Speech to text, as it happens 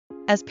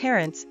As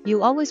parents,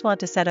 you always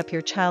want to set up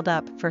your child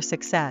up for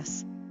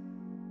success.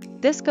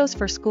 This goes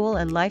for school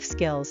and life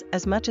skills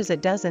as much as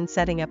it does in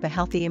setting up a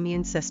healthy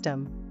immune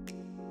system.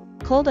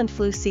 Cold and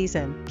flu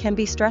season can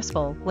be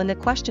stressful when the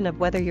question of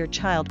whether your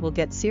child will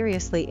get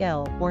seriously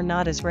ill or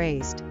not is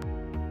raised.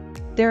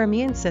 Their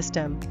immune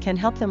system can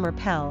help them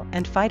repel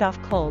and fight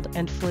off cold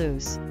and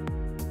flus.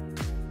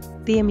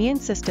 The immune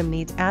system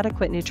needs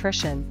adequate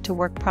nutrition to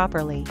work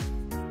properly.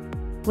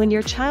 When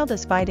your child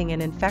is fighting an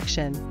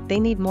infection, they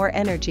need more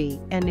energy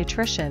and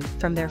nutrition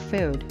from their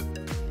food.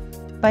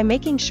 By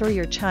making sure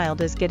your child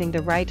is getting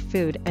the right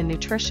food and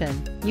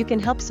nutrition, you can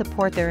help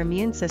support their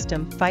immune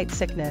system fight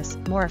sickness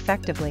more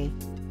effectively.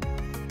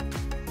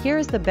 Here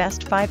is the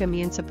best 5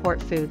 immune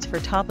support foods for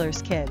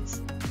toddlers'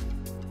 kids.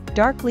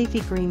 Dark leafy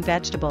green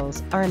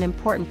vegetables are an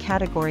important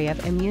category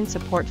of immune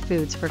support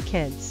foods for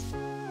kids.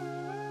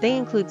 They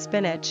include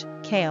spinach,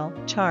 kale,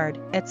 chard,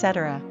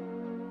 etc.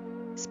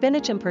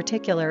 Spinach in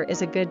particular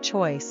is a good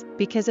choice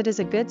because it is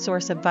a good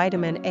source of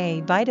vitamin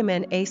A.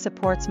 Vitamin A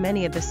supports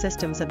many of the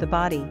systems of the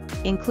body,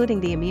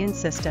 including the immune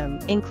system.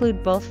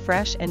 Include both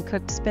fresh and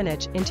cooked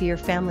spinach into your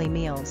family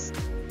meals.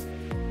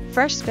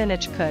 Fresh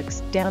spinach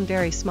cooks down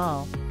very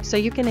small, so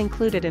you can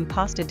include it in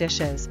pasta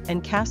dishes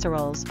and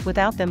casseroles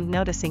without them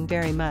noticing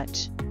very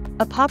much.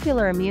 A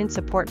popular immune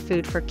support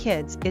food for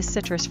kids is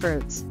citrus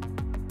fruits.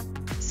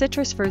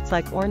 Citrus fruits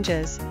like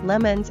oranges,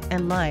 lemons,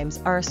 and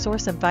limes are a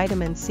source of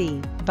vitamin C.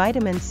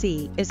 Vitamin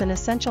C is an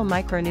essential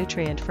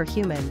micronutrient for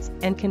humans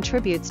and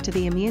contributes to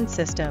the immune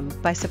system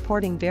by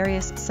supporting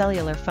various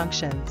cellular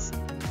functions.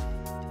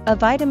 A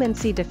vitamin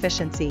C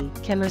deficiency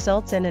can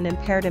result in an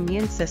impaired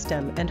immune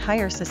system and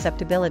higher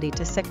susceptibility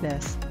to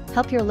sickness.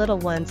 Help your little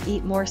ones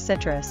eat more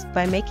citrus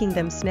by making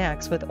them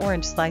snacks with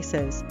orange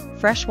slices,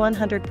 fresh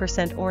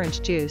 100%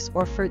 orange juice,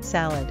 or fruit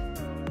salad.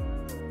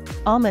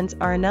 Almonds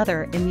are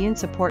another immune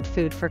support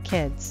food for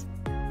kids.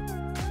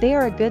 They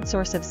are a good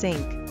source of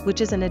zinc,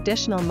 which is an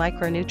additional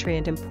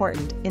micronutrient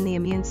important in the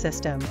immune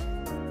system.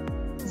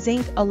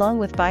 Zinc, along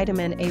with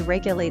vitamin A,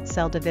 regulates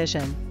cell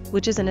division,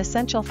 which is an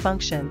essential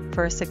function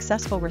for a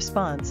successful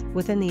response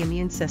within the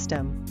immune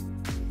system.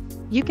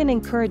 You can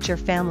encourage your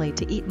family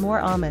to eat more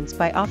almonds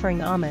by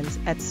offering almonds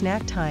at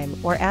snack time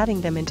or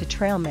adding them into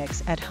trail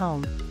mix at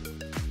home.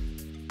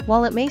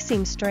 While it may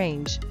seem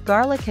strange,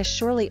 garlic has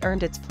surely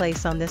earned its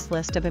place on this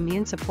list of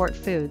immune support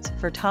foods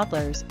for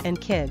toddlers and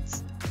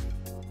kids.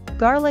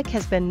 Garlic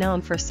has been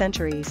known for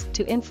centuries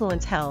to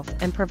influence health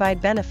and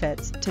provide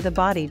benefits to the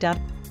body.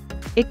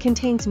 It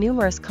contains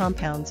numerous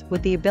compounds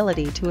with the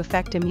ability to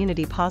affect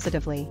immunity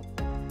positively.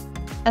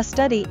 A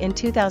study in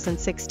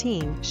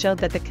 2016 showed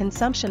that the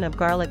consumption of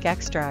garlic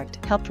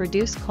extract helped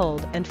reduce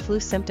cold and flu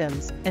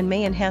symptoms and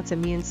may enhance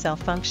immune cell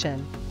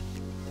function.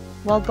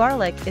 While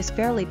garlic is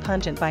fairly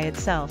pungent by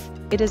itself,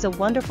 it is a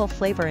wonderful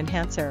flavor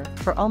enhancer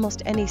for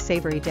almost any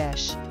savory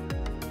dish.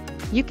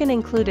 You can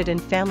include it in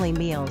family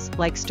meals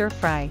like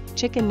stir-fry,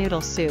 chicken noodle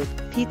soup,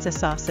 pizza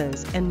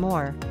sauces, and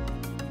more.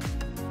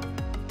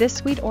 This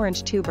sweet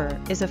orange tuber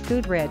is a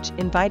food rich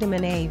in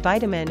vitamin A.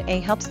 Vitamin A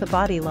helps the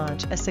body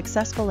launch a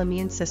successful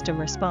immune system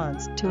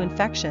response to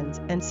infections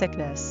and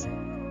sickness.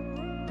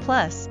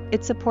 Plus,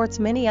 it supports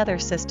many other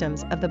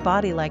systems of the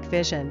body like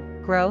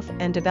vision, growth,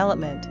 and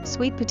development.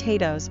 Sweet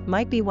potatoes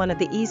might be one of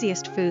the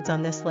easiest foods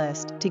on this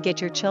list to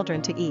get your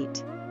children to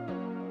eat.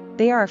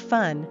 They are a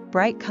fun,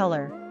 bright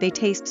color, they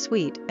taste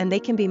sweet, and they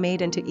can be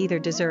made into either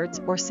desserts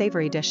or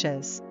savory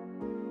dishes.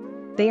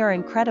 They are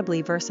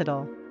incredibly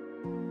versatile.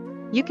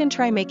 You can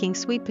try making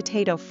sweet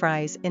potato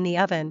fries in the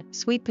oven,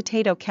 sweet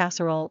potato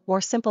casserole,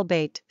 or simple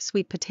baked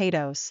sweet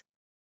potatoes.